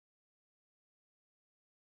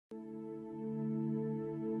I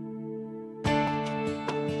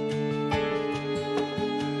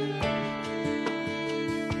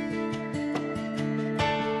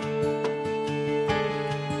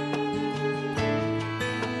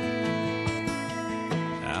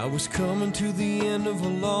was coming to the end of a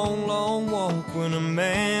long, long walk when a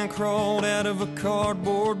man crawled out of a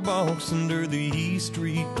cardboard box under the East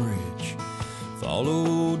Street Bridge,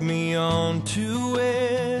 followed me onto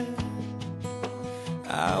it.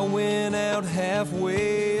 I went out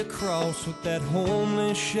halfway across with that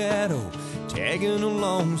homeless shadow tagging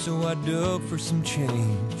along, so I dug for some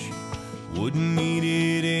change. Wouldn't need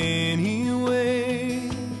it anyway.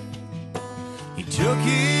 He took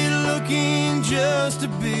it looking just a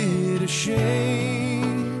bit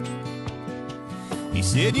ashamed. He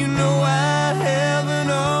said, you know, I haven't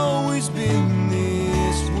always been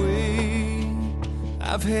this way.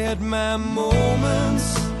 I've had my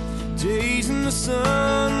moments, days in the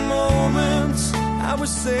sun, moments I was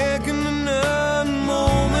second to none,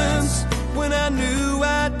 moments when I knew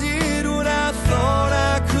I did what I thought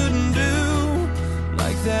I couldn't do.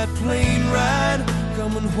 Like that plane ride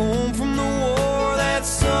coming home from the war that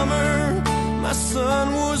summer, my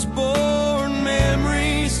son was born.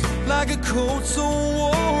 Memories like a coat so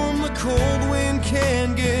warm the cold wind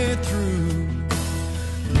can't get through.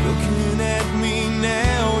 Looking at me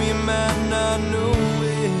now, you might not know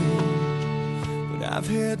it, but I've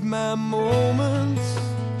had my moments.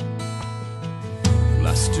 Well,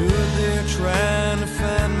 I stood there trying to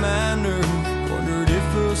find my nerve, wondered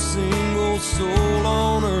if a single soul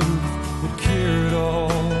on earth would care at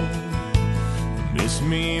all, miss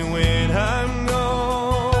me when I'm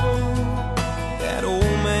gone. That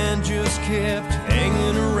old man just kept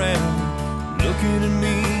hanging around, looking at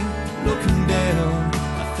me, looking down.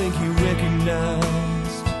 I think he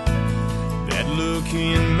recognized that look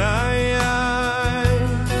in my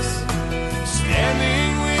eyes.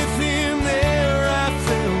 Standing with him there, I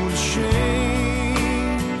felt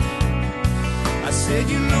ashamed. I said,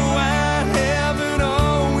 you know, I haven't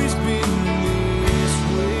always been this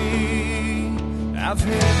way. I've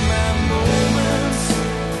had my moments,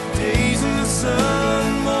 days in the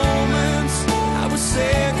sun, moments I was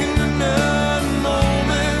second to none,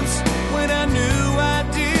 moments when I knew I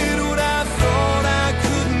did what I thought I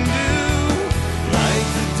couldn't do. Like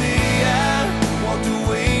the day I walked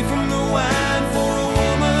away from the wine for a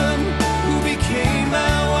woman who became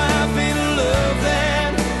my wife, in a love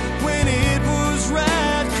that, when it was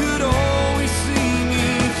right, could always see me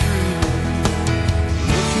through.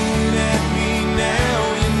 Looking at me now,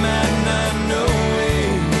 you might not know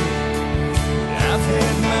it. I've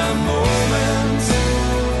had my moments.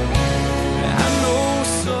 I know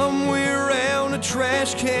somewhere around a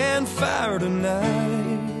trash can fire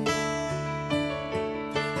tonight,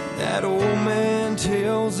 that old man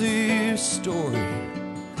tells his story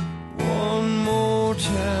one more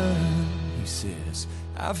time. He says,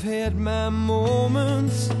 I've had my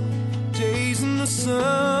moments, days in the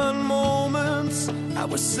sun, moments I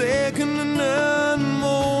was second to none,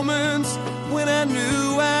 moments when I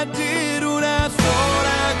knew I did what I thought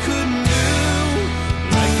I couldn't do.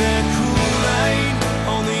 Like that cool night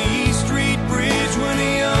on the East Street Bridge when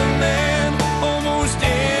a young man almost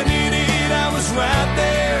ended it. I was right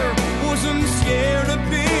there, wasn't scared